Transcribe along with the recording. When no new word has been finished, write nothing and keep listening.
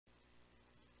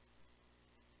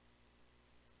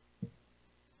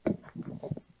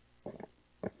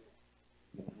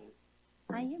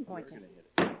I am going to.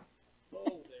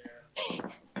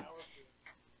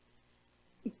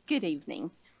 Good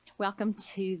evening. Welcome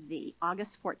to the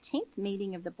August 14th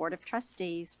meeting of the Board of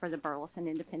Trustees for the Burleson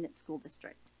Independent School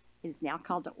District. It is now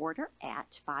called to order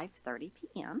at 5:30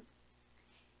 p.m.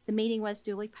 The meeting was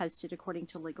duly posted according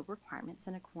to legal requirements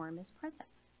and a quorum is present.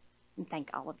 And thank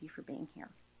all of you for being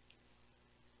here.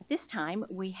 At this time,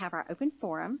 we have our open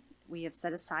forum. We have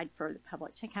set aside for the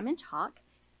public to come and talk.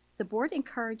 The board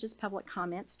encourages public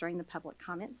comments during the public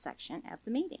comment section of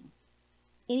the meeting.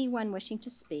 Anyone wishing to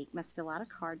speak must fill out a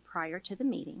card prior to the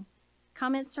meeting.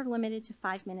 Comments are limited to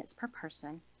 5 minutes per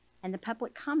person, and the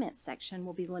public comment section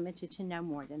will be limited to no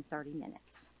more than 30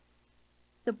 minutes.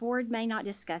 The board may not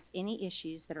discuss any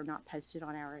issues that are not posted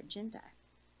on our agenda.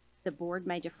 The board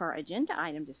may defer agenda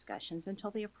item discussions until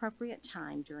the appropriate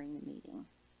time during the meeting.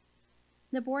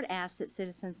 The board asks that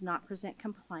citizens not present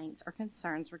complaints or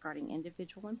concerns regarding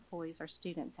individual employees or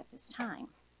students at this time.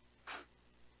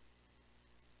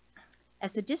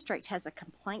 As the district has a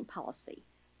complaint policy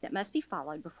that must be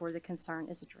followed before the concern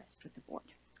is addressed with the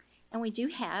board. And we do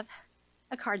have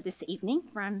a card this evening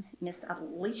from Miss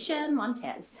Alicia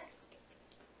Montez.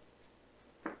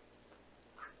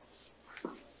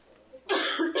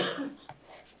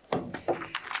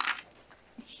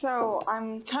 So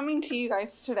I'm coming to you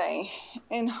guys today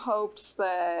in hopes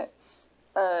that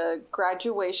a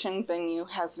graduation venue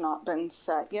has not been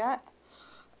set yet.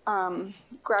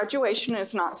 Graduation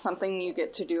is not something you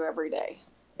get to do every day.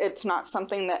 It's not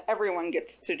something that everyone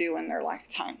gets to do in their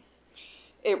lifetime.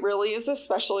 It really is a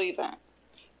special event.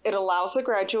 It allows the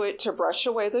graduate to brush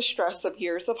away the stress of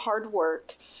years of hard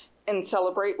work and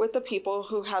celebrate with the people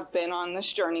who have been on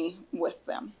this journey with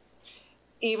them.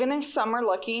 Even if some are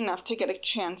lucky enough to get a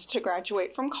chance to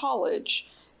graduate from college,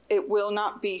 it will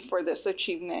not be for this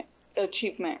achievement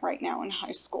right now in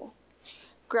high school.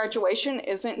 Graduation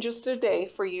isn't just a day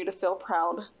for you to feel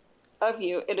proud of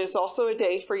you, it is also a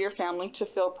day for your family to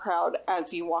feel proud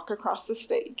as you walk across the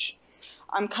stage.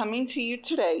 I'm coming to you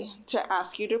today to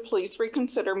ask you to please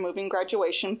reconsider moving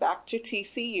graduation back to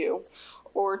TCU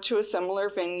or to a similar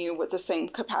venue with the same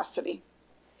capacity.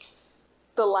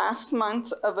 The last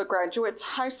months of a graduate's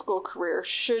high school career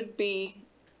should be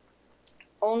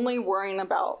only worrying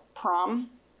about prom,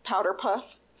 powder puff,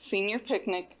 senior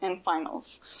picnic, and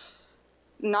finals.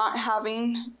 Not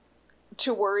having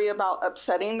to worry about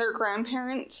upsetting their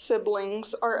grandparents,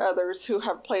 siblings, or others who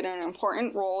have played an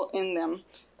important role in them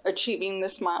achieving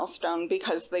this milestone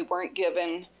because they weren't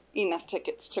given enough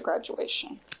tickets to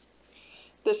graduation.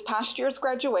 This past year's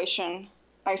graduation,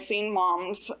 I've seen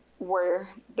moms where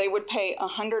they would pay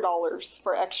 $100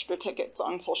 for extra tickets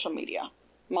on social media.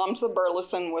 Moms of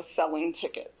Burleson was selling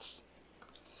tickets.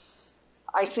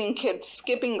 I seen kids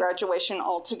skipping graduation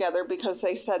altogether because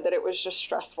they said that it was just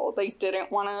stressful. They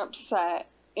didn't want to upset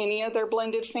any of their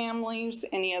blended families,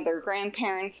 any of their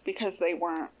grandparents, because they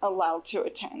weren't allowed to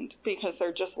attend because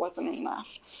there just wasn't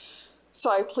enough. So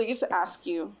I please ask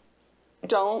you,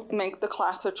 don't make the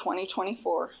class of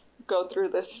 2024 go through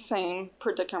this same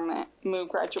predicament, move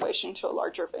graduation to a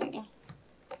larger venue.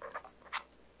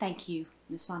 Thank you,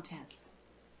 Ms. Montez.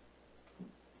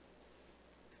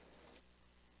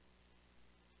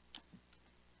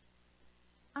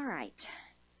 All right.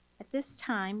 At this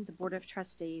time, the Board of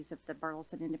Trustees of the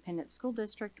Burleson Independent School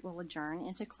District will adjourn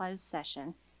into closed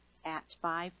session at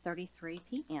 5:33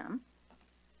 p.m.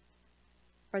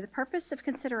 For the purpose of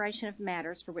consideration of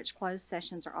matters for which closed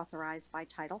sessions are authorized by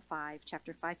Title V,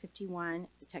 Chapter 551,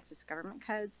 the Texas Government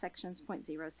Code, Sections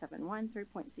 .071 through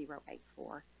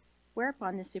 .084,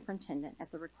 whereupon the superintendent,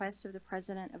 at the request of the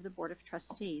President of the Board of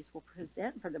Trustees, will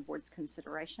present for the Board's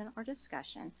consideration or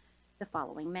discussion the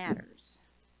following matters.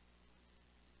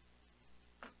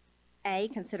 A,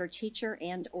 consider teacher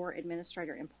and/or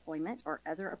administrator employment or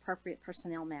other appropriate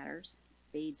personnel matters.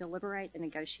 B, deliberate a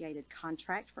negotiated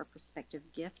contract for a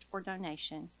prospective gift or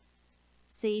donation.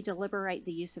 C, deliberate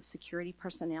the use of security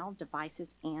personnel,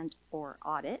 devices, and/or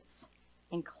audits,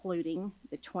 including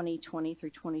the 2020 through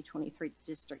 2023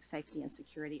 District Safety and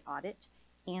Security Audit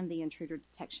and the Intruder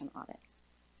Detection Audit.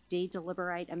 D,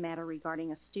 deliberate a matter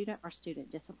regarding a student or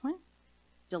student discipline,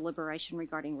 deliberation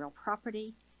regarding real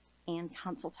property, and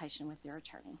consultation with their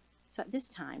attorney. So at this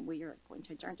time, we are going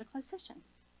to adjourn to closed session.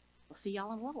 We'll see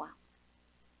y'all in a little while.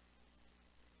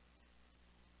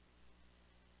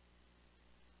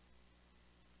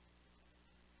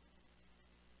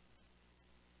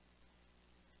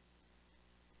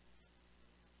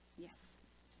 Yes.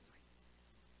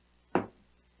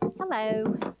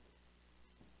 Hello.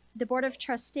 The Board of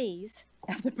Trustees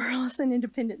of the Burleson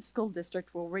Independent School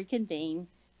District will reconvene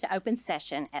to open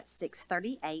session at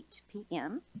 6:38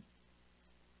 p.m.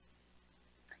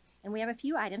 And we have a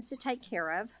few items to take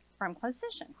care of from closed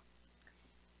session.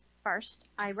 First,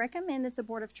 I recommend that the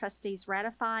Board of Trustees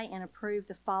ratify and approve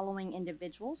the following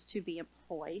individuals to be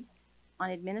employed on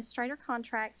administrator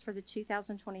contracts for the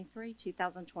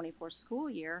 2023-2024 school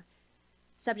year,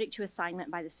 subject to assignment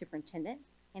by the superintendent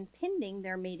and pending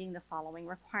their meeting the following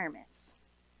requirements.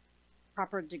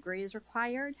 Proper degree is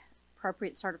required.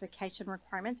 Appropriate certification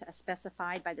requirements as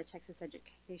specified by the Texas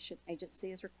Education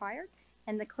Agency is required,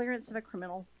 and the clearance of a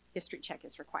criminal history check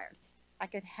is required. I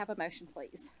could have a motion,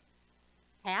 please.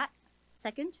 Pat,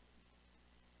 second.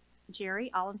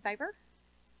 Jerry, all in favor?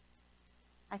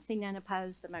 I see none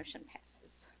opposed. The motion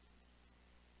passes.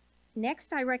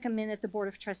 Next, I recommend that the Board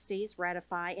of Trustees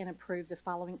ratify and approve the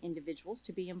following individuals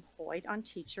to be employed on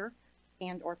teacher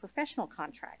and/or professional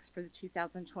contracts for the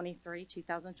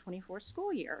 2023-2024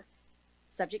 school year,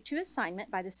 subject to assignment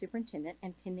by the superintendent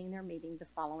and pending their meeting the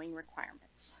following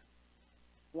requirements.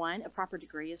 1, a proper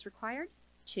degree is required.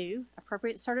 2,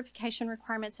 appropriate certification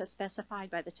requirements as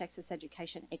specified by the Texas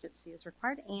Education Agency is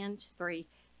required. And 3,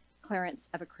 clearance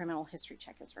of a criminal history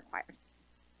check is required.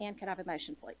 And could I have a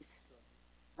motion, please?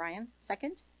 Ryan,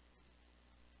 second.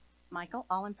 Michael,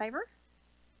 all in favor?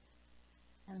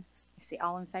 And I see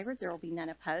all in favor. There will be none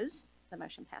opposed. The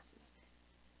motion passes.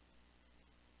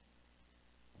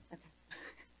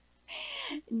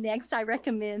 Next, I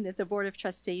recommend that the Board of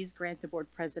Trustees grant the Board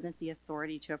President the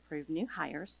authority to approve new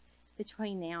hires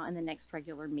between now and the next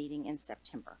regular meeting in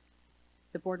September.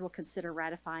 The Board will consider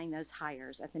ratifying those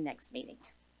hires at the next meeting.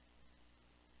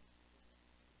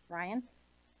 Ryan,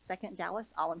 second.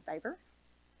 Dallas, all in favor?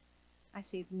 I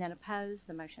see none opposed.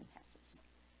 The motion passes.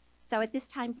 So at this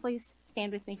time, please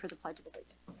stand with me for the Pledge of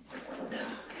Allegiance.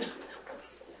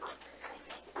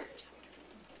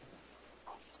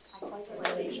 I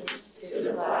pledge allegiance to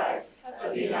the flag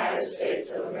of the United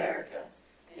States of America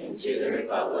and to the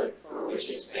republic for which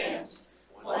it stands,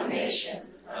 one nation,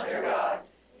 under God,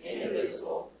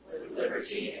 indivisible, with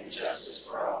liberty and justice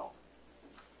for all.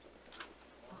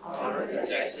 Honor the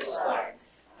Texas flag.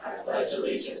 I pledge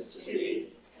allegiance to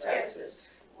thee,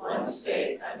 Texas, one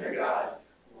state under God,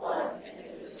 one and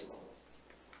indivisible.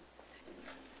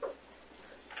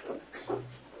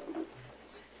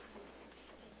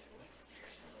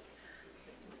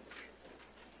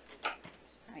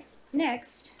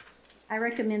 Next, I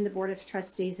recommend the Board of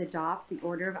Trustees adopt the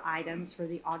order of items for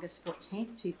the August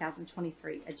 14th,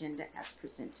 2023 agenda as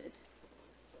presented.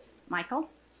 Michael,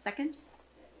 second.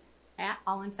 Pat,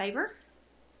 all in favor?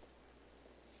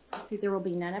 I see there will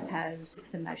be none opposed.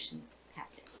 The motion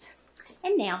passes.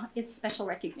 And now it's special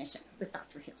recognition with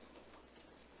Dr. Hill.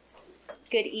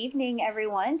 Good evening,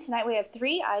 everyone. Tonight we have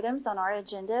 3 items on our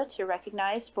agenda to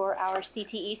recognize for our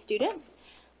CTE students.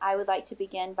 I would like to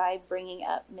begin by bringing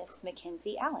up Miss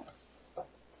Mackenzie Allen.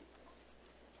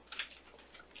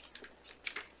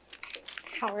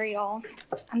 How are y'all?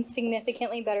 I'm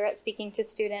significantly better at speaking to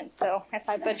students, so if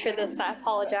I butcher this, I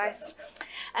apologize.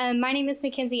 My name is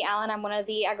Mackenzie Allen. I'm one of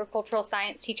the agricultural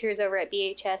science teachers over at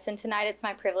BHS, and tonight it's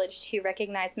my privilege to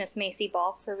recognize Miss Macy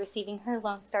Ball for receiving her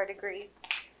Lone Star degree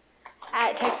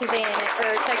at Texas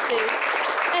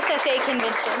FFA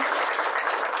Convention.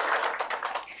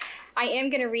 I am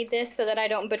going to read this so that I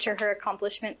don't butcher her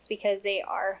accomplishments because they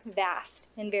are vast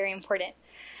and very important.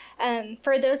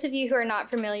 For those of you who are not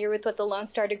familiar with what the Lone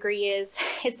Star degree is,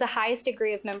 it's the highest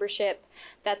degree of membership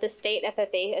that the State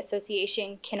FFA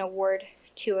Association can award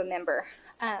to a member.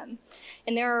 And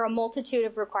there are a multitude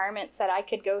of requirements that I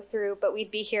could go through, but we'd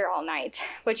be here all night.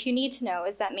 What you need to know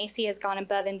is that Macy has gone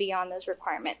above and beyond those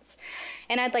requirements.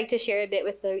 And I'd like to share a bit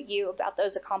with you about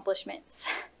those accomplishments.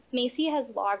 Macy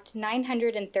has logged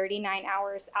 939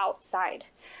 hours outside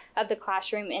of the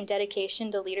classroom in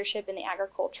dedication to leadership in the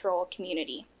agricultural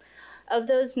community. Of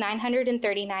those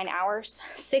 939 hours,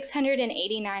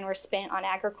 689 were spent on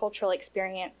agricultural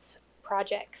experience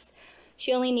projects.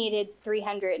 She only needed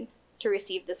 300 to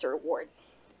receive this reward.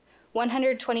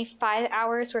 125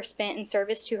 hours were spent in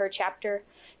service to her chapter,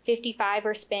 55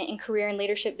 were spent in career and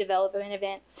leadership development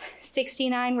events,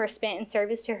 69 were spent in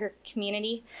service to her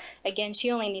community. Again,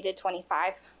 she only needed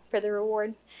 25 for the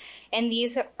reward. And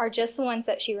these are just the ones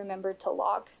that she remembered to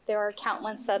log. There are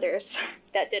countless others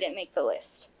that didn't make the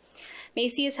list.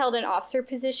 Macy has held an officer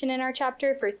position in our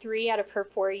chapter for 3 out of her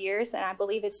 4 years, and I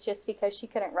believe it's just because she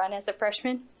couldn't run as a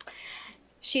freshman.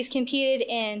 She's competed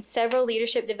in several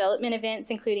leadership development events,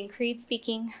 including Creed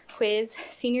speaking, quiz,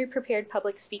 senior prepared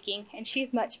public speaking, and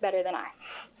she's much better than I.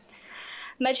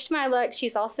 Much to my luck,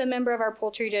 she's also a member of our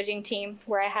poultry judging team,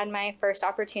 where I had my first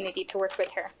opportunity to work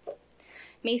with her.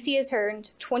 Macy has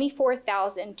earned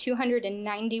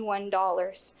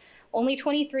 $24,291 only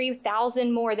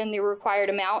 23,000 more than the required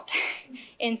amount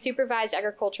in supervised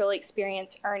agricultural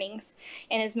experience earnings,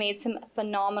 and has made some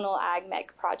phenomenal Ag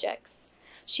Mech projects.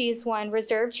 She's won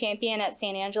Reserve Champion at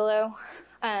San Angelo.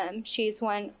 She's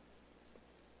won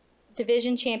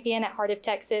Division Champion at Heart of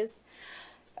Texas,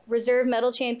 Reserve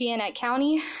Medal Champion at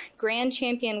County, Grand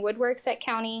Champion Woodworks at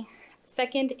County,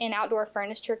 second in outdoor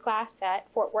furniture class at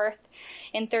Fort Worth,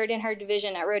 and third in her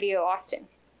division at Rodeo Austin.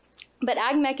 But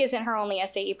Ag Mech isn't her only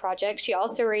SAE project. She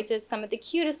also raises some of the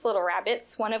cutest little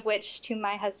rabbits, one of which, to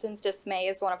my husband's dismay,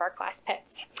 is one of our class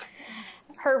pets.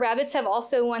 Her rabbits have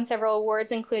also won several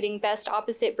awards, including Best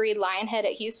Opposite Breed Lionhead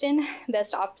at Houston,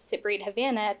 Best Opposite Breed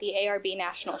Havana at the ARB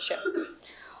National Show.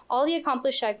 All the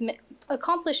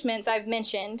accomplishments I've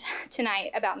mentioned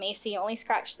tonight about Macy only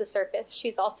scratched the surface.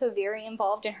 She's also very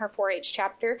involved in her 4-H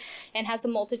chapter and has a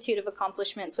multitude of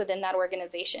accomplishments within that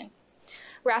organization.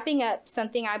 Wrapping up,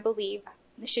 something I believe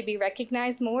should be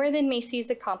recognized more than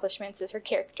Macy's accomplishments is her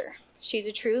character. She's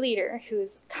a true leader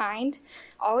who's kind,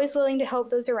 always willing to help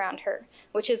those around her,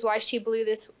 which is why she blew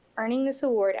earning this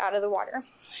award out of the water.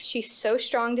 She's so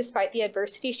strong despite the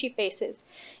adversity she faces,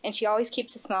 and she always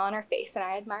keeps a smile on her face, and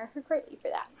I admire her greatly for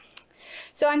that.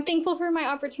 So I'm thankful for my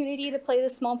opportunity to play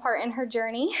this small part in her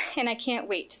journey, and I can't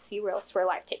wait to see where else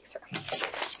life takes her.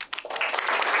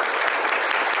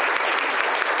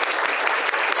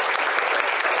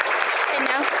 And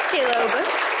now, Kayla Obush.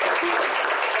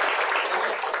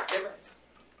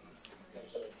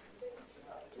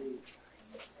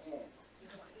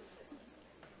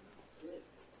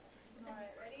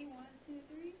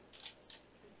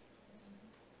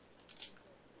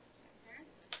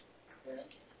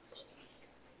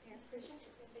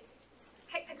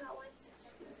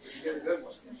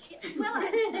 Well, I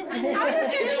was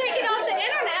just going to take it off the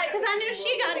internet because I knew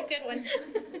she got a good one.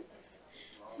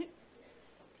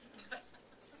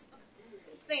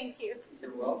 Thank you.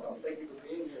 You're welcome. Thank you for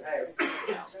being here. Hey,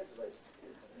 congratulations.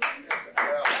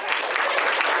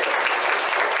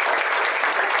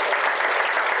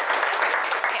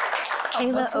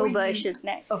 Kayla Obush is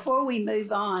next. Before we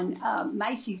move on,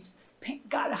 Macy's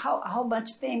got a whole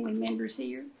bunch of family members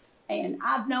here, and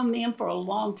I've known them for a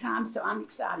long time, so I'm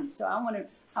excited. So I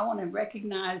want to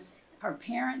recognize her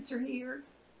parents are here.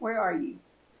 Where are you?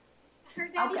 Her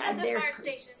daddy's Okay, at the there's fire Chris.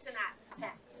 station tonight.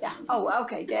 Yeah. Oh,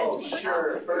 okay. That's Oh,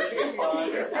 sure. First is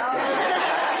fine. Okay.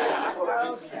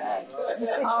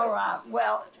 All right.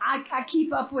 Well, I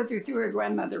keep up with her through her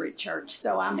grandmother at church,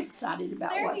 so I'm excited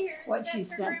about They're here. what That's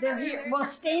she's her done. They're grandmother. here. Well,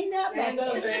 stand up. Stand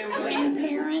up, family.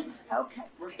 Grandparents. Okay.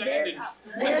 We're standing.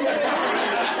 There they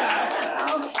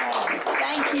are. Okay.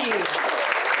 Thank you.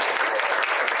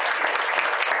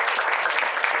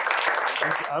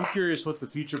 I'm curious what the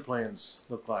future plans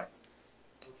look like.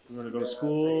 You want to go to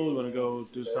school? You want to go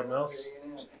do something else?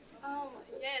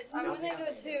 Yes, I want to go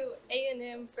to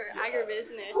A&M for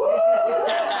agribusiness.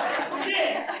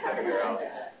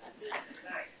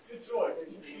 Good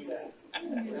choice.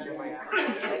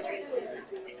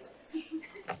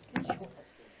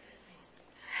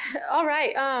 All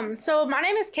right, so my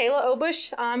name is Kayla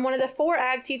Obush. I'm one of the 4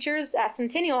 ag teachers at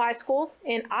Centennial High School,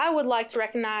 and I would like to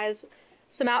recognize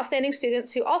some outstanding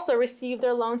students who also received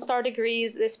their Lone Star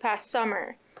degrees this past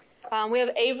summer. We have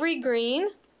Avery Green.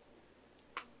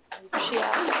 Where's she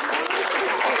at?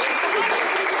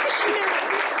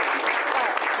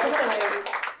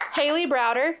 Haley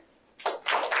Browder.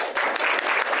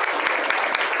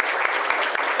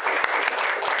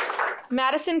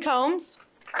 Madison Combs.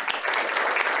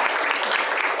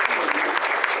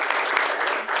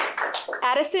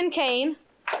 Addison Kane.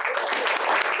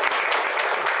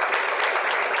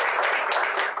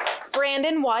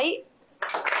 Brandon White.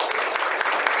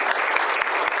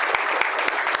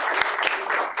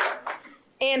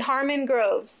 And Harmon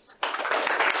Groves.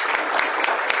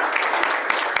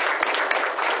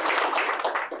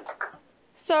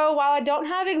 So while I don't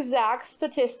have exact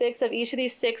statistics of each of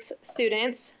these 6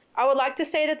 students, I would like to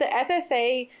say that the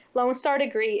FFA Lone Star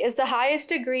degree is the highest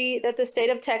degree that the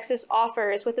state of Texas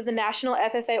offers within the National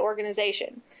FFA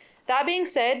organization. That being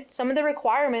said, some of the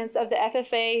requirements of the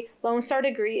FFA Lone Star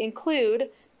degree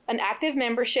include an active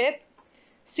membership,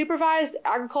 supervised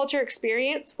agriculture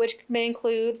experience, which may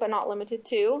include but not limited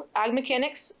to ag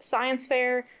mechanics, science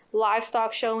fair,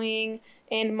 livestock showing,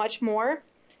 and much more,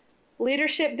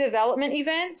 leadership development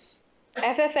events,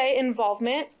 FFA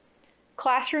involvement,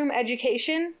 classroom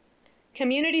education,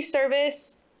 community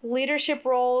service, leadership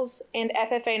roles, and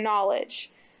FFA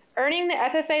knowledge. Earning the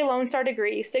FFA Lone Star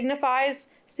degree signifies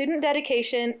student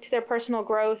dedication to their personal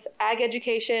growth, ag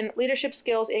education, leadership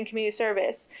skills, and community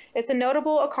service. It's a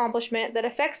notable accomplishment that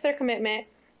affects their commitment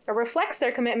reflects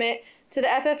their commitment to the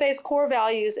FFA's core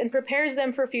values and prepares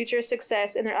them for future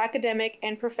success in their academic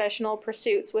and professional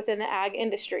pursuits within the ag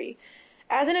industry.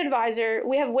 As an advisor,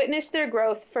 we have witnessed their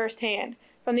growth firsthand,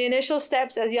 from the initial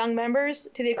steps as young members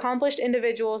to the accomplished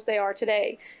individuals they are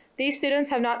today. These students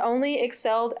have not only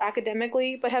excelled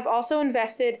academically, but have also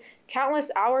invested countless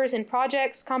hours in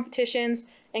projects, competitions,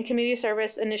 and community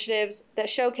service initiatives that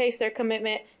showcase their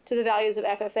commitment to the values of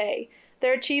FFA.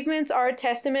 Their achievements are a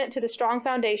testament to the strong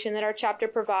foundation that our chapter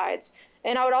provides,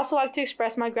 and I would also like to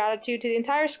express my gratitude to the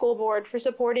entire school board for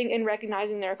supporting and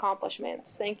recognizing their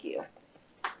accomplishments. Thank you.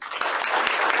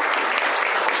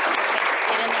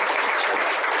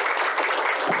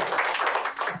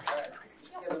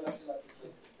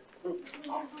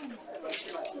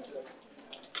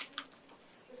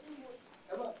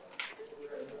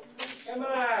 Come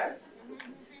on.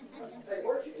 Hey,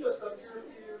 weren't you just up here a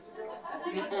few years ago?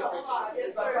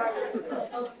 It's about 5 years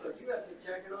ago. So you had the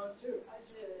jacket on too. I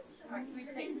did. All right, can we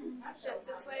take steps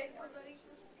this way, everybody?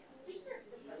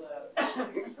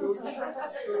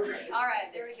 All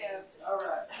right, there we go. All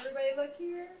right. Everybody look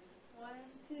here. 1,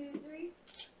 2, 3.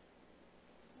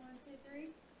 1, 2, 3.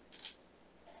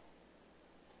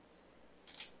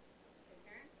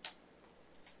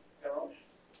 Carol.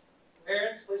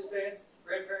 Parents, please stand.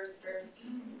 Grandparents, parents.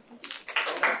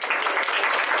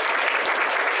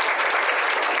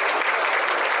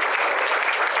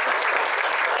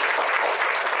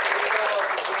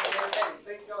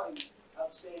 Thank y'all.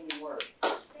 Outstanding work.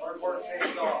 Hard work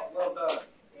pays off. Well done.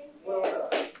 Well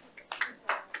done.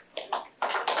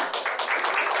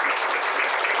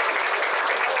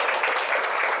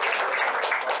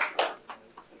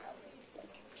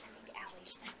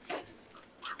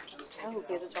 Oh,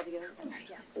 okay, let's all together.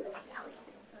 Yes.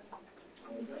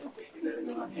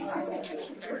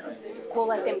 We'll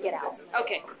let them get out.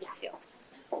 Okay. Yeah, deal.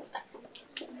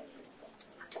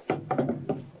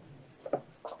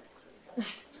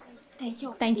 Thank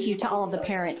you. Thank you to all of the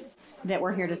parents that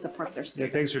were here to support their Yeah,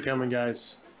 students. thanks for coming,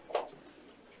 guys.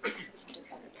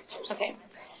 Okay.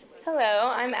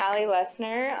 Hello, I'm Allie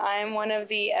Lessner. I'm one of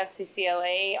the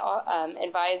FCCLA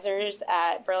advisors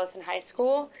at Burleson High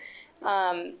School.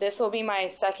 This will be my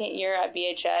second year at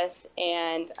BHS,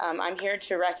 and I'm here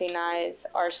to recognize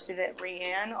our student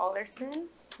Rianne Alderson.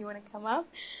 You want to come up?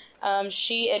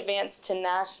 She advanced to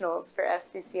nationals for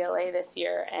FCCLA this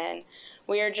year, and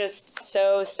we are just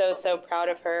so proud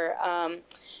of her.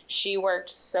 She worked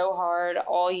so hard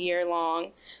all year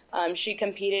long. She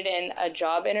competed in a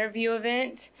job interview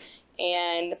event,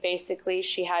 and basically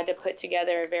she had to put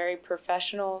together a very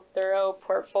professional, thorough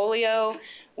portfolio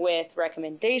with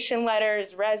recommendation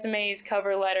letters, resumes,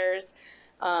 cover letters.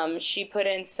 She put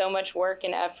in so much work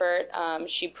and effort.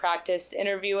 She practiced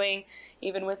interviewing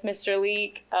even with Mr.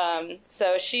 Leek.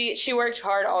 So she worked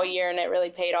hard all year, and it really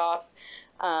paid off.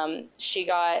 She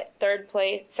got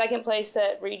second place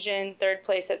at region, third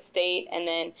place at state, and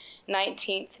then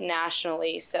 19th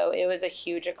nationally. So it was a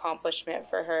huge accomplishment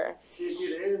for her. If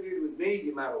you'd have interviewed with me,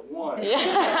 you might have won.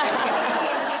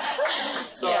 Yeah.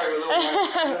 Sorry,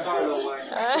 little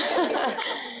Mike.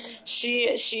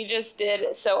 She just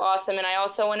did so awesome, and I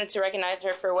also wanted to recognize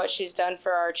her for what she's done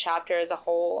for our chapter as a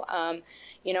whole.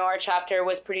 You know, our chapter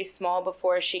was pretty small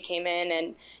before she came in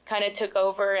and kind of took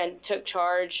over and took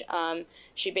charge.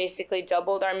 She basically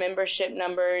doubled our membership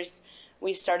numbers.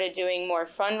 We started doing more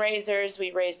fundraisers. We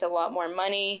raised a lot more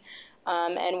money.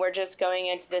 And we're just going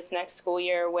into this next school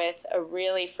year with a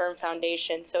really firm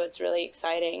foundation, so it's really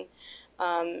exciting.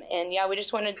 And yeah, we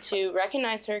just wanted to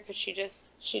recognize her because she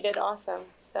did awesome.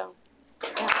 So.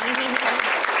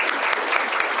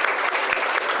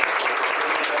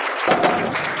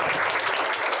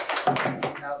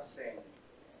 Outstanding.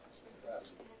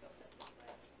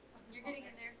 You're getting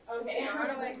in there. Okay, run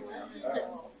away.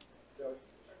 All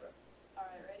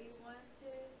right, ready? 1, 2,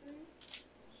 3.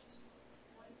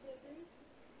 1, 2,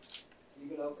 3. You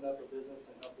can open up a business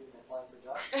and help people apply for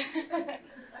jobs?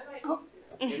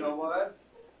 You know what?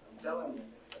 I'm telling you,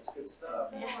 that's good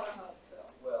stuff.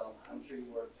 Well, I'm sure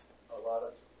you worked a lot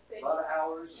of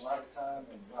hours, a lot of time,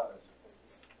 and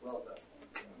well done.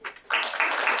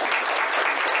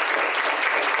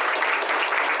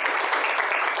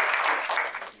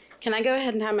 Can I go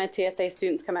ahead and have my TSA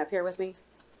students come up here with me?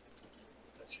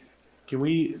 Can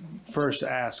we first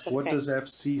ask, what Okay. does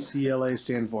FCCLA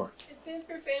stand for? It stands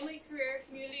for Family Career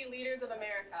Community Leaders of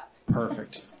America.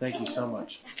 Perfect. Thank you so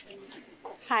much.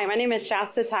 Hi, my name is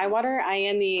Shasta Tywater. I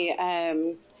am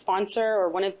the sponsor, or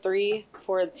one of 3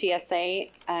 for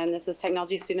TSA. This is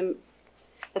Technology Student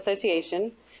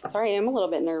Association. Sorry, I am a little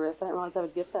bit nervous. I didn't realize I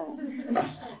would get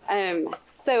that.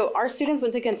 So our students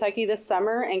went to Kentucky this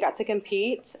summer and got to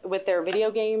compete with their video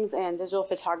games and digital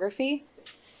photography.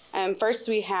 First,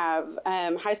 we have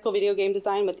high school video game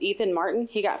design with Ethan Martin.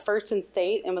 He got first in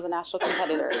state and was a national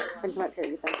competitor. Come up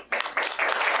here, Ethan.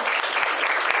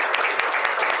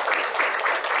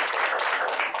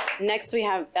 Next, we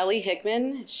have Ellie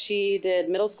Hickman. She did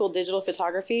middle school digital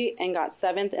photography and got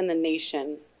 7th in the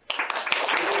nation.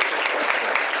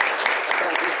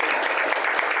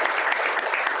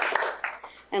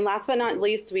 And last but not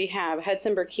least, we have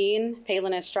Hudson Burkeen,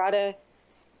 Palin Estrada,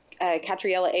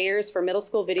 Catriella Ayers for middle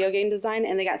school video game design,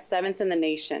 and they got 7th in the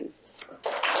nation.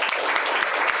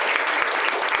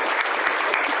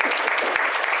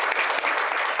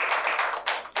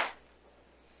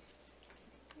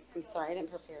 I'm sorry, I didn't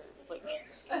prepare.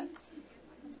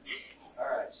 All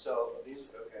right, so these,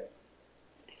 okay.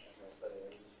 I was gonna say,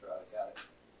 Estrada, got it.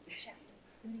 So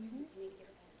we get,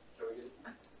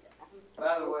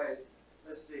 by the way,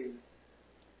 let's see,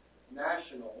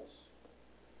 nationals,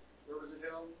 where was it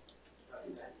held?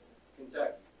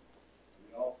 Kentucky.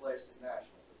 We all placed at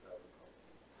nationals, as I recall.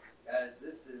 Guys,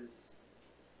 this is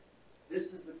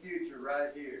the future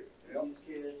right here. Yep. These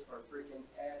kids are freaking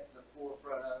at the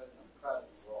forefront of it, and I'm proud of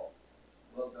you all.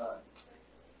 Well done.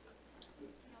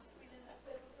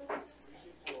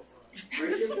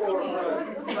 Freaking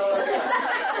forefront.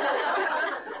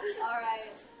 All right.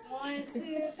 1, 2,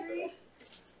 3.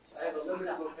 I have a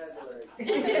limited vocabulary.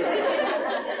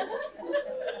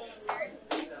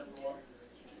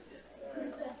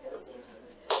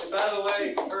 And by the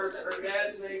way, her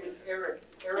dad's name is Eric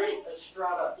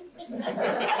Estrada.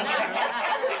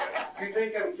 You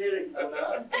think I'm kidding? I'm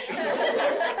not.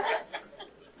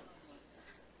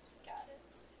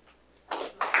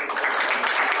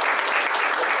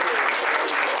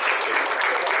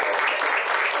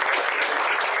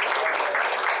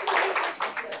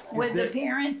 Would the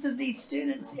parents of these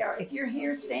students, if you're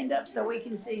here, stand up so we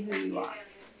can see who you are.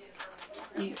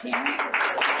 You parents? All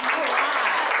right.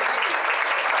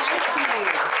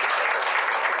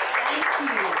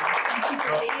 Thank you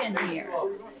for being here.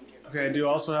 Okay, I do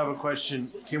also have a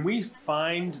question. Can we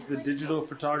find the digital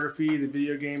photography, the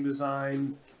video game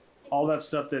design, all that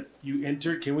stuff that you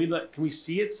entered? Can we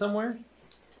see it somewhere?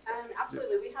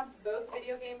 Absolutely. We have both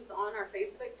video games on our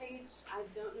Facebook page. I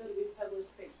don't know that we've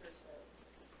published pictures,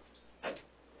 so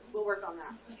we'll work on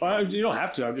that. Well, you don't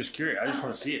have to. I'm just curious. I just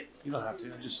want to see it. You don't have to.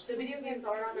 The video games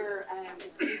are on our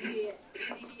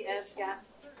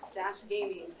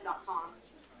ddbf-gaming.com,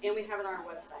 and we have it on our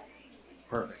website.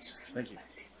 Perfect. Thank you.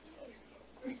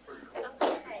 Thank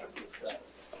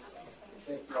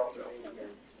you all for being here.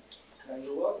 Now,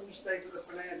 you're welcome to stay for the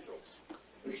financials,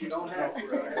 but you don't have to.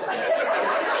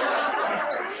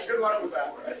 Good luck with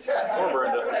that. Poor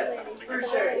Brenda.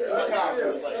 Appreciate it. Good time.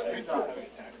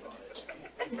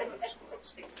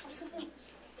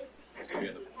 I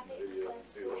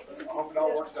hope it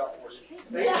all works out for you.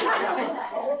 Thank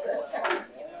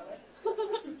you.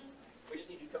 We just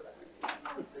need you to come back.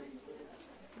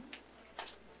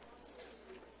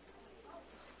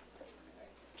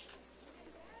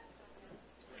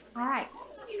 All right,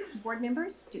 board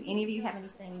members, do any of you have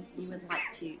anything you would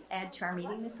like to add to our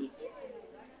meeting this evening?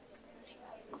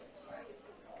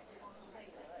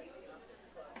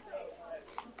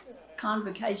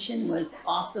 Convocation was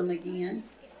awesome again.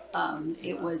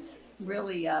 It was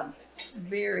really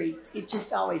it's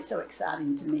just always so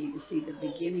exciting to me to see the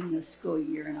beginning of school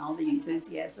year and all the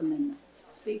enthusiasm, and the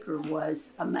speaker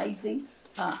was amazing.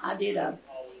 I did a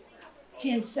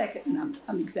 10-second, and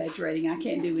I'm exaggerating, I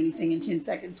can't do anything in 10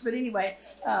 seconds, but anyway,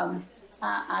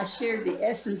 I shared the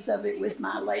essence of it with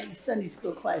my ladies' Sunday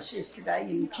school class yesterday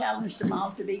and challenged them all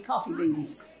to be coffee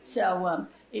beans. So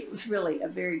it was really a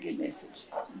very good message,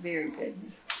 very good.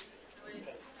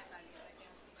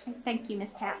 Thank you,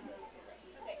 Ms. Patton.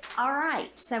 All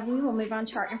right, so we will move on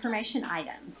to our information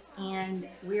items, and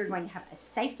we are going to have a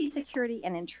safety, security,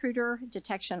 and intruder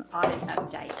detection audit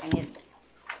update, and it's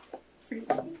pretty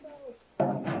easy.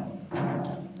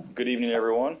 Good evening,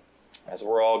 everyone. As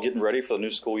we're all getting ready for the new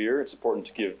school year, it's important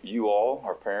to give you all,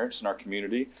 our parents, and our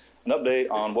community an update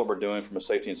on what we're doing from a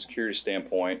safety and security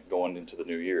standpoint going into the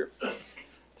new year. The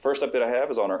first update I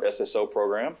have is on our SSO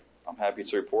program. I'm happy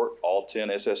to report all 10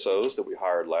 SSOs that we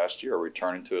hired last year are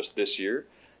returning to us this year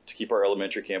to keep our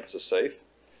elementary campuses safe.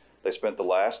 They spent the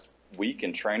last week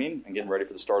in training and getting ready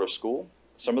for the start of school.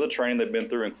 Some of the training they've been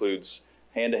through includes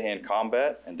hand-to-hand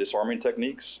combat and disarming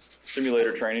techniques,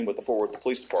 simulator training with the Fort Worth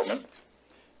Police Department,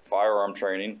 firearm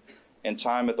training, and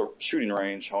time at the shooting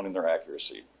range honing their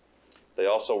accuracy. They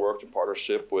also worked in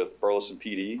partnership with Burleson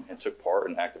PD and took part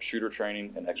in active shooter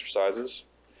training and exercises.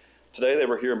 Today they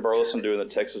were here in Burleson doing the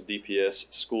Texas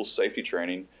DPS school safety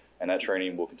training, and that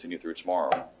training will continue through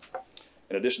tomorrow.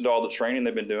 In addition to all the training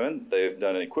they've been doing, they've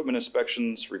done equipment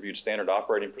inspections, reviewed standard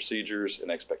operating procedures and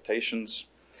expectations,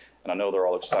 and I know they're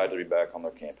all excited to be back on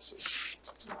their campuses.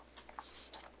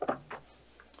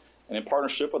 And in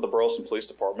partnership with the Burleson Police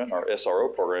Department, our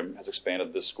SRO program has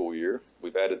expanded this school year.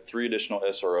 We've added 3 additional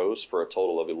SROs for a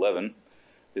total of 11.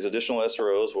 These additional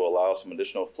SROs will allow some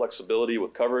additional flexibility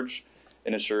with coverage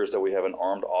and ensures that we have an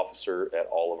armed officer at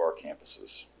all of our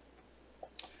campuses.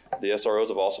 The SROs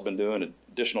have also been doing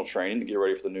additional training to get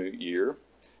ready for the new year.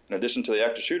 In addition to the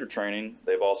active shooter training,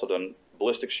 they've also done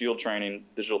ballistic shield training,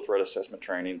 digital threat assessment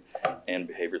training, and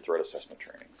behavior threat assessment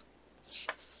training.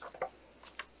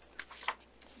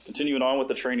 Continuing on with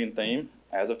the training theme,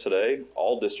 as of today,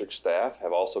 all district staff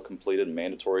have also completed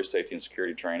mandatory safety and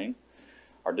security training.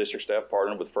 Our district staff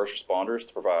partnered with first responders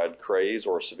to provide CRAES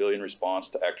or civilian response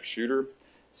to active shooter,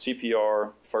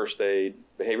 CPR, first aid,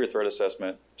 behavior threat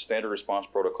assessment, standard response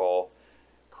protocol,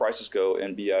 Crisis Go,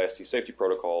 and BISD safety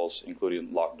protocols,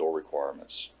 including locked door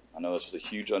requirements. I know this was a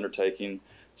huge undertaking,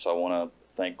 so I want to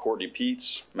thank Courtney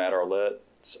Peets, Matt Arlett,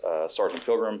 Sergeant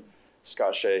Pilgrim,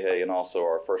 Scott Shehay, and also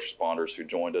our first responders who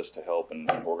joined us to help and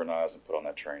organize and put on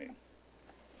that training.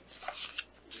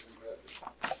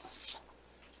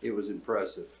 It was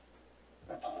impressive.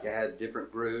 You had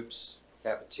different groups,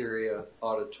 cafeteria,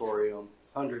 auditorium,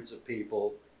 hundreds of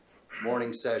people,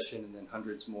 morning session, and then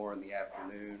hundreds more in the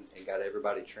afternoon, and got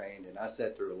everybody trained. And I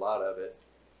sat through a lot of it,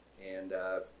 and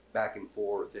back and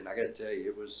forth. And I got to tell you,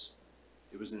 it was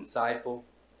insightful.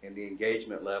 And the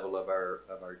engagement level of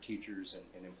our teachers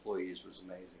and employees was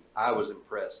amazing. I was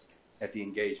impressed at the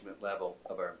engagement level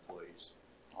of our employees.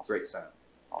 Awesome. Great sign.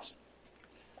 Awesome.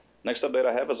 Next update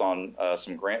I have is on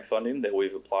some grant funding that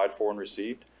we've applied for and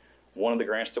received. One of the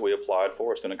grants that we applied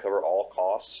for is going to cover all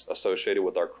costs associated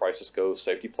with our Crisis Go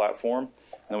safety platform,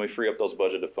 and then we free up those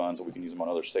budgeted funds and we can use them on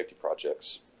other safety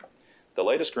projects. The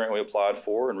latest grant we applied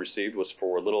for and received was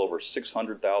for a little over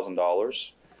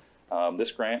 $600,000.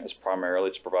 This grant is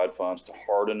primarily to provide funds to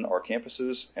harden our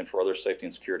campuses and for other safety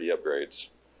and security upgrades.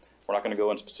 We're not going to go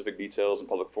into specific details in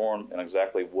public forum and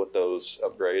exactly what those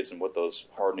upgrades and what those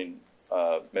hardening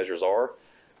measures are,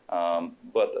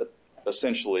 but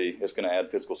essentially it's going to add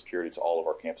physical security to all of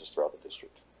our campuses throughout the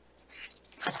district.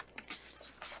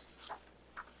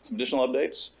 Some additional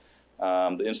updates.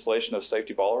 The installation of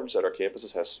safety bollards at our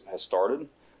campuses has started.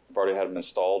 We've already had them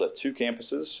installed at 2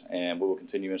 campuses, and we will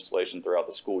continue installation throughout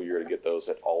the school year to get those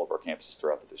at all of our campuses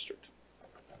throughout the district.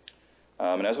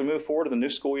 And as we move forward to the new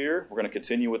school year, we're going to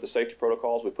continue with the safety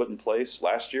protocols we put in place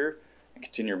last year and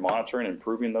continue monitoring and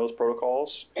improving those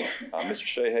protocols. Mr.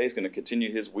 Shehay is going to continue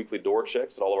his weekly door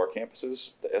checks at all of our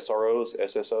campuses. The SROs,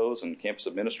 SSOs, and campus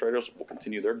administrators will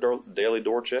continue their daily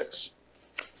door checks.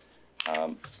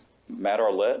 Matt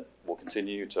Arlett will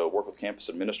continue to work with campus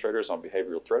administrators on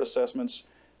behavioral threat assessments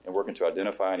and working to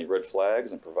identify any red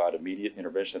flags and provide immediate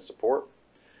intervention and support.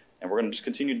 And we're going to just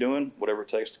continue doing whatever it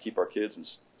takes to keep our kids and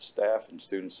staff and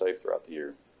students safe throughout the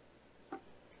year. I'll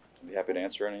be happy to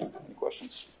answer any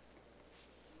questions.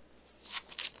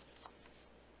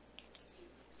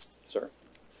 Sir.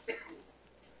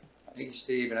 Thank you,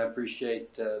 Steve, and I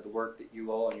appreciate the work that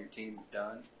you all and your team have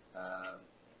done.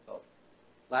 Well,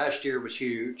 last year was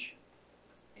huge,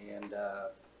 and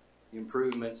the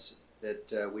improvements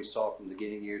that we saw from the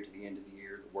beginning of the year to the end of the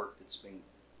year, the work that's been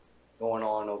going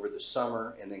on over the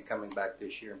summer and then coming back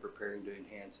this year and preparing to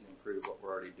enhance and improve what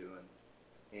we're already doing.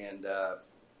 And,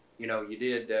 you know, you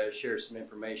did share some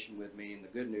information with me, and the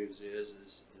good news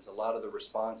is a lot of the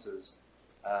responses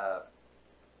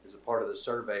as a part of the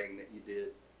surveying that you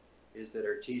did is that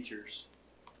our teachers,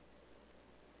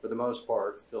 for the most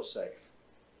part, feel safe.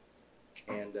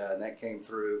 And that came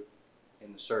through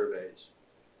in the surveys.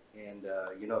 And,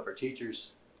 you know, if our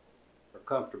teachers are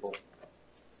comfortable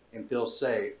and feel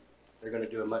safe, they're going to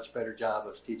do a much better job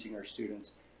of teaching our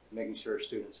students, making sure our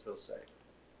students feel safe.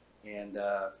 And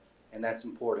that's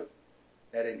important.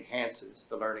 That enhances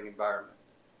the learning environment.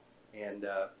 And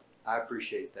I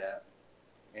appreciate that.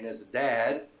 And as a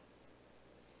dad,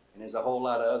 and as a whole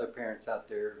lot of other parents out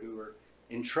there who are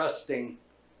entrusting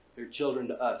their children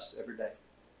to us every day.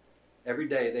 Every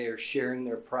day they are sharing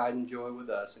their pride and joy with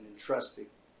us and entrusting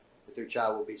that their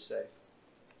child will be safe.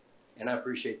 And I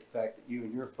appreciate the fact that you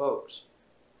and your folks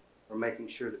are making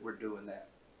sure that we're doing that.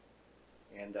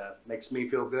 And makes me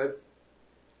feel good.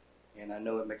 And I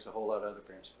know it makes a whole lot of other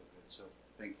parents feel good. So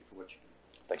thank you for what you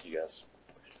do. Thank you, guys.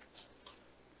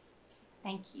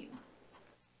 Thank you.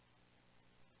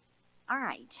 All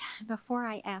right, before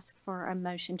I ask for a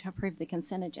motion to approve the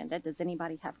consent agenda, does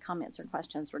anybody have comments or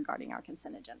questions regarding our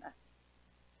consent agenda?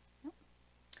 No?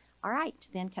 All right,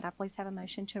 then could I please have a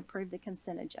motion to approve the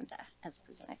consent agenda as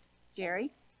presented?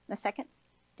 Jerry, and a second.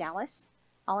 Dallas,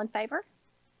 all in favor?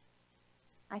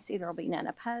 I see there will be none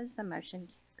opposed. The motion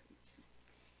carries.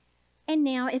 And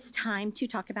now it's time to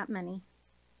talk about money.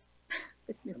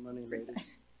 With Ms. Britta.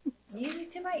 Music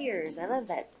to my ears. I love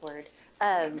that word.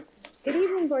 Good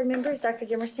evening, board members, Dr.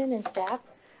 Jimerson and staff.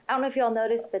 I don't know if y'all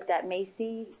noticed, but that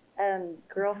Macy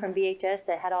girl from BHS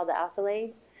that had all the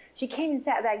accolades, she came and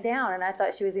sat back down, and I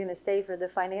thought she was going to stay for the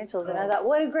financials, and I thought,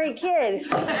 what a great kid.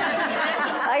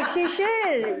 Like, she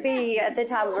should be at the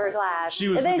top of her class. She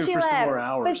was looking for some more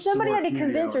hours. But somebody had to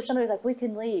convince her. Hours. Somebody was like, we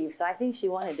can leave. So I think she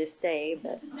wanted to stay,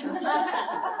 but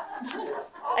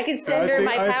I could send her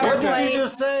my PowerPoint. What did you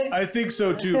just say? I think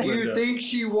so too, Brenda. You think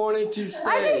she wanted to stay?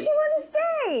 I think she wanted to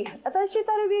stay. I thought she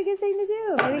thought it would be a good thing to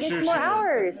do. Maybe get some more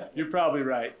hours. You're probably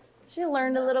right. She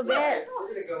learned a little bit. We're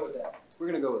going to go with that. We're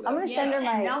going to go with that. I'm going to send her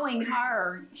my... And knowing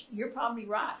her, you're probably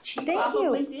right. She Thank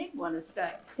probably you. did want to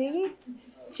stay. See?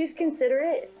 She's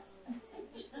considerate.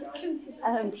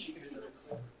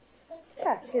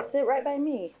 Yeah, she could sit right by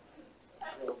me.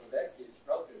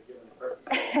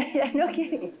 Yeah, no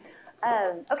kidding.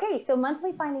 Okay, so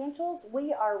monthly financials,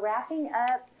 we are wrapping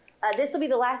up. This will be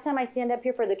the last time I stand up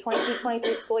here for the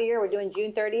 22-23 school year. We're doing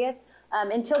June 30th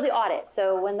until the audit.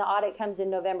 So when the audit comes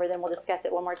in November, then we'll discuss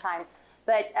it one more time.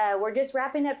 But we're just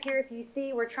wrapping up here. If you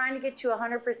see, we're trying to get to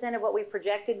 100% of what we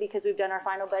projected because we've done our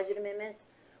final budget amendments.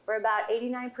 We're about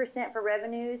 89% for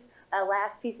revenues.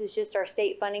 Last piece is just our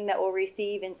state funding that we'll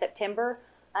receive in September.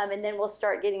 And then we'll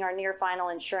start getting our near final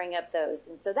and shoring up those.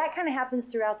 And so that kind of happens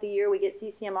throughout the year. We get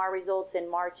CCMR results in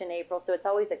March and April, so it's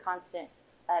always a constant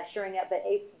shoring up.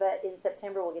 But in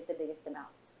September, we'll get the biggest amount.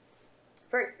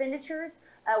 For expenditures,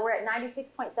 we're at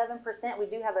 96.7%. We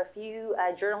do have a few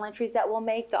journal entries that we'll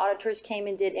make. The auditors came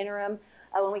and did interim.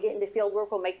 When we get into field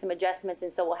work, we'll make some adjustments,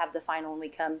 and so we'll have the final when we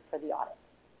come for the audit.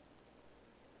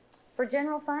 For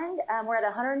general fund, we're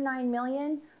at $109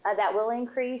 million. That will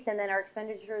increase, and then our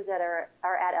expenditures that are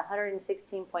at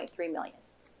 $116.3 million.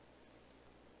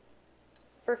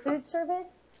 For food service,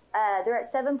 they're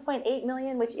at $7.8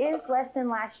 million, which is less than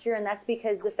last year, and that's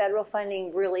because the federal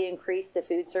funding really increased the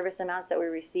food service amounts that we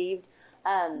received.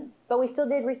 But we still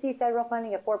did receive federal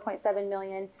funding of $4.7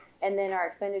 million, and then our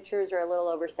expenditures are a little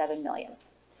over $7 million,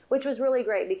 which was really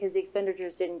great because the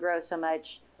expenditures didn't grow so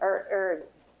much,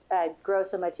 grow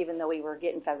so much even though we were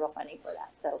getting federal funding for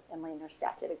that. So Emily and her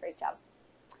staff did a great job.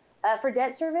 For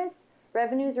debt service,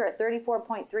 revenues are at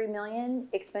 $34.3 million,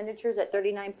 expenditures at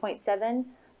 $39.7.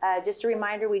 Just a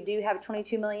reminder, we do have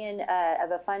 $22 million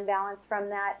of a fund balance from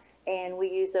that, and we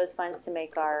use those funds to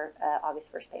make our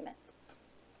August 1st payment.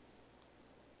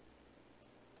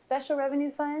 Special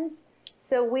revenue funds.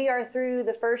 So we are through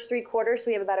the first 3 quarters, so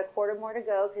we have about a quarter more to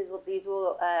go because these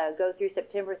will go through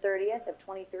September 30th of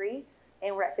 23.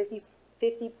 And we're at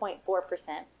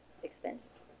 50.4% expended.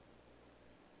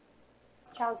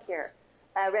 Child care.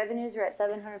 Revenues are at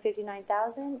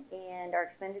 $759,000 and our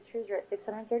expenditures are at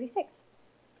 $636.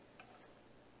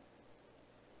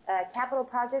 Capital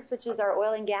projects, which is our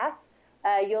oil and gas.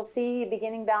 You'll see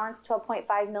beginning balance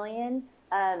 $12.5 million,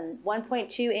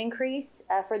 1.2 increase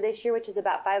for this year, which is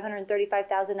about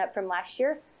 $535,000 up from last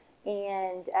year.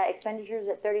 And expenditures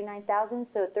at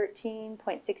 $39,000, so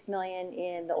 $13.6 million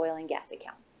in the oil and gas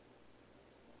account.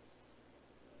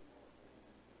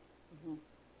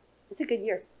 It's a good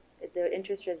year. The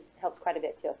interest has helped quite a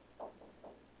bit too.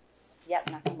 Yep,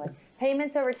 knock on wood.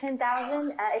 Payments over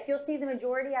 $10,000. If you'll see the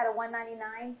majority out of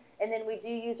 $199, and then we do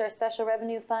use our special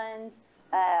revenue funds,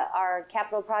 our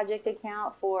capital project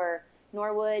account for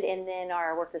Norwood, and then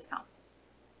our workers' comp.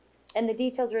 And the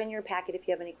details are in your packet. If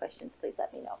you have any questions, please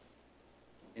let me know.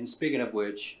 And speaking of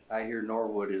which, I hear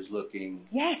Norwood is looking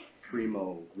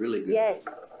primo, really good. Yes,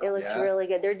 it looks really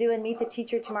good. They're doing Meet the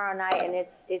Teacher tomorrow night, and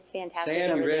it's fantastic.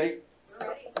 Sam, you ready?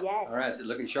 Yes. All right, is it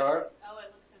looking sharp? Oh,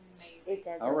 it looks amazing. It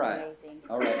does. All right. Amazing.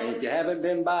 All right, and if you haven't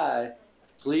been by,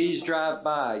 please drive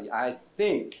by. I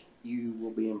think you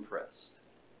will be impressed.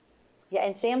 Yeah,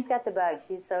 and Sam's got the bug.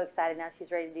 She's so excited now.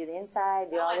 She's ready to do the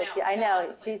inside, do all this. I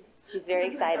know. She's very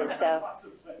excited. So,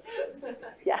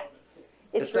 yeah.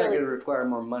 It's not going to require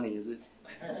more money, is it?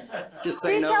 Just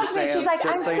say no, Sam. She's like,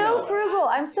 Just I'm so frugal.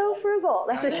 I'm so frugal.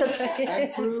 That's what she'll say.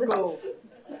 I'm frugal.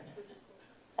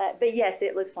 But yes,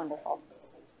 it looks wonderful.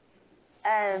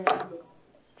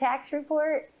 Tax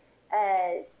report.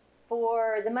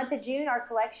 For the month of June, our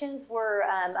collections were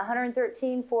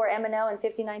 $113 for M&O and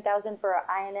 $59,000 for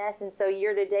INS, and so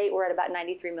year to date, we're at about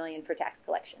 $93 million for tax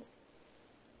collections.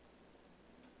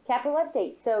 Capital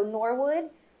update. So Norwood,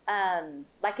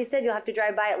 like I said, you'll have to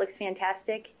drive by. It looks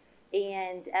fantastic.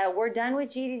 And we're done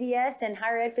with GDDS, and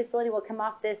higher ed facility will come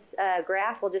off this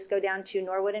graph. We'll just go down to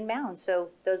Norwood and Mound. So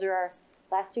those are our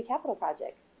last two capital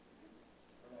projects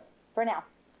for now.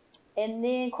 And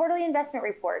then quarterly investment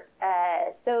report.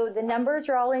 So the numbers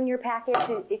are all in your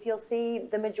package. If you'll see,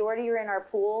 the majority are in our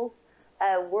pools.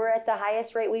 We're at the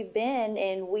highest rate we've been,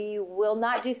 and we will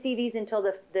not do CDs until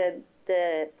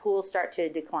the pools start to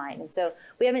decline. And so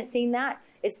we haven't seen that.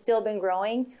 It's still been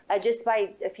growing just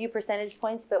by a few percentage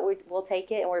points, but we'll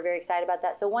take it, and we're very excited about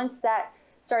that. So once that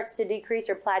starts to decrease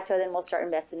or plateau, then we'll start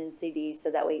investing in CDs so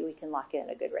that way we can lock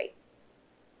in a good rate.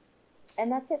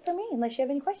 And that's it for me, unless you have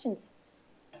any questions.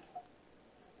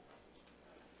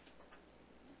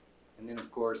 And then,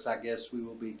 of course, I guess we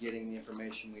will be getting the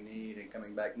information we need and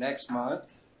coming back next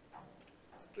month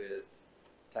with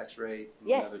tax rate and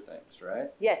Yes. other things,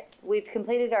 right? Yes, we've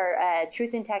completed our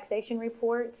truth in taxation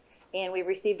report, and we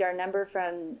received our number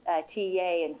from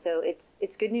TEA, and so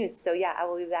it's good news. So yeah, I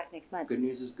will be back next month. Good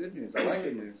news is good news. I like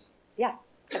good news. Yeah,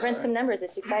 I've run some numbers.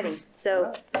 It's exciting.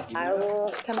 So I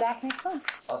will come back next month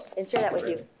Awesome. and share that with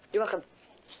you. Great. You're welcome.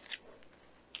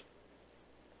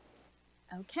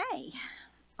 Okay,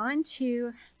 on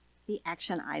to the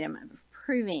action item of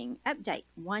approving update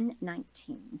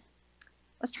 119.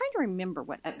 I was trying to remember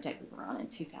what update we were on in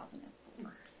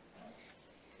 2004.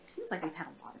 It seems like we've had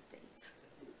a lot of these.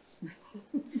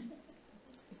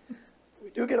 We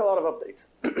do get a lot of updates.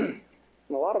 And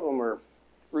a lot of them are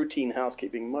routine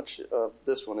housekeeping. Much of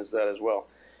this one is that as well.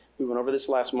 We went over this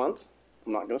last month.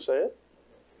 I'm not going to say it,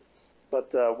 but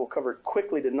we'll cover it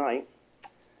quickly tonight.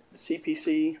 The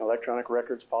CPC, electronic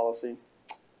records policy.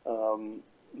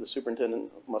 The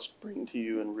superintendent must bring to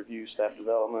you and review staff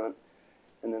development.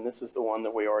 And then this is the one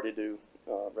that we already do,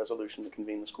 resolution to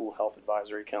convene the School Health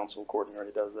Advisory Council. Courtney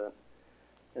already does that.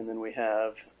 And then we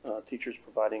have teachers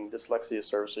providing dyslexia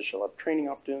services shall have training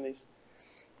opportunities.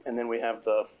 And then we have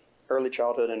the early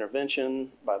childhood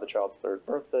intervention by the child's 3rd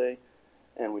birthday.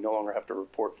 And we no longer have to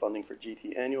report funding for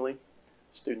GT annually.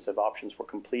 Students have options for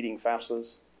completing FAFSAs.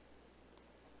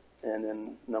 And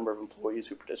then number of employees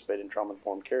who participate in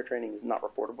trauma-informed care training is not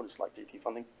reportable, just like GT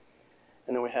funding.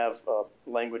 And then we have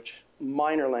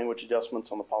minor language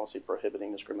adjustments on the policy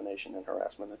prohibiting discrimination and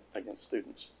harassment against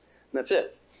students. And that's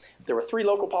it. There were 3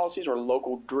 local policies or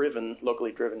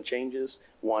locally driven changes.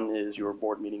 One is your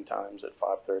board meeting times at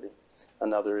 5:30.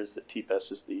 Another is that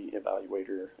TPES is the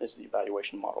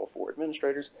evaluation model for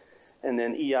administrators. And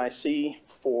then EIC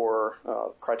for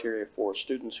criteria for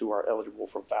students who are eligible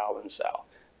for VAL and SAL.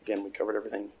 Again, we covered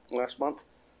everything last month.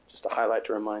 Just a highlight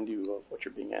to remind you of what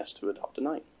you're being asked to adopt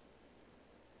tonight.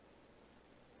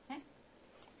 Okay.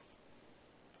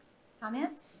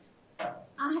 Comments?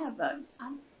 I have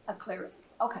a clear.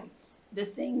 Okay, the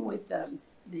thing with the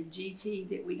GT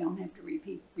that we don't have to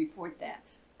report that.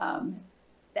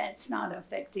 That's not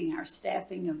affecting our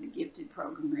staffing of the gifted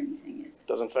program or anything, is it?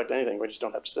 Doesn't affect anything. We just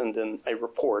don't have to send in a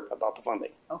report about the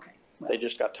funding. Okay. Well, They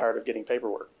just got tired of getting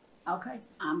paperwork. okay,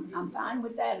 I'm fine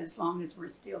with that as long as we're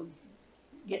still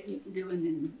doing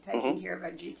and taking care of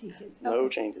our GT kids. No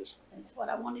Okay. changes. That's what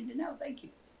I wanted to know. Thank you.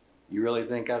 You really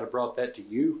think I'd have brought that to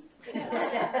you?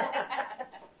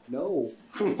 No.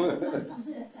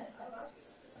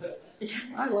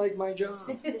 I like my job.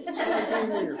 I like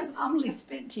being here. I only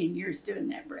spent 10 years doing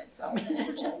that, Brett, so.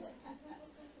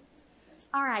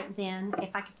 All right, then,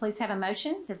 if I could please have a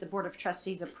motion that the Board of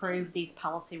Trustees approve these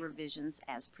policy revisions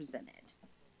as presented.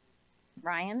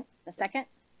 Ryan, a second.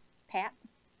 Pat,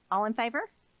 all in favor?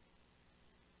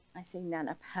 I see none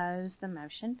opposed. The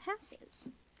motion passes.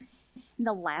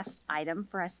 The last item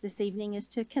for us this evening is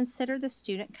to consider the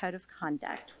Student Code of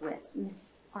Conduct with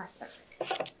Ms. Arthur.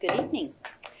 Good evening.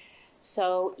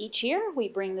 So each year we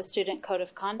bring the Student Code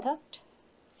of Conduct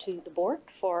to the board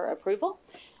for approval.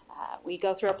 We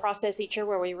go through a process each year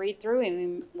where we read through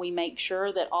and we make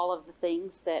sure that all of the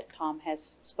things that Tom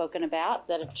has spoken about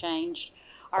that have changed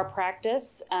our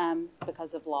practice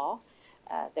because of law,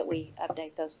 that we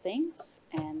update those things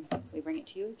and we bring it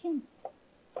to you again.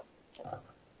 That's it.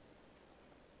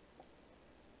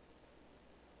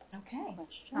 Okay,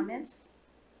 comments,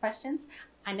 questions?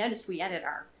 I noticed we added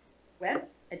our web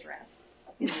address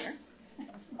in here.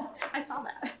 I saw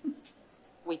that.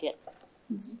 We did.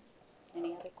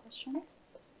 Any other questions?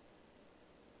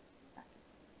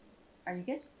 Are you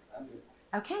good? I'm good.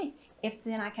 Okay, if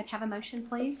then I could have a motion,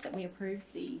 please, that we approve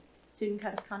the Student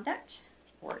Code of Conduct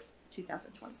for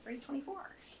 2023-24.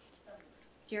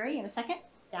 Jerry, in a second.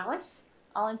 Dallas,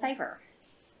 all in favor?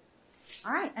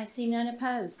 All right, I see none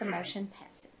opposed. The motion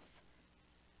passes.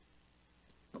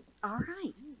 All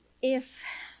right, if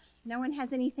no one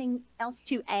has anything else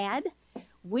to add,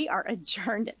 we are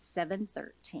adjourned at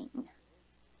 7:13.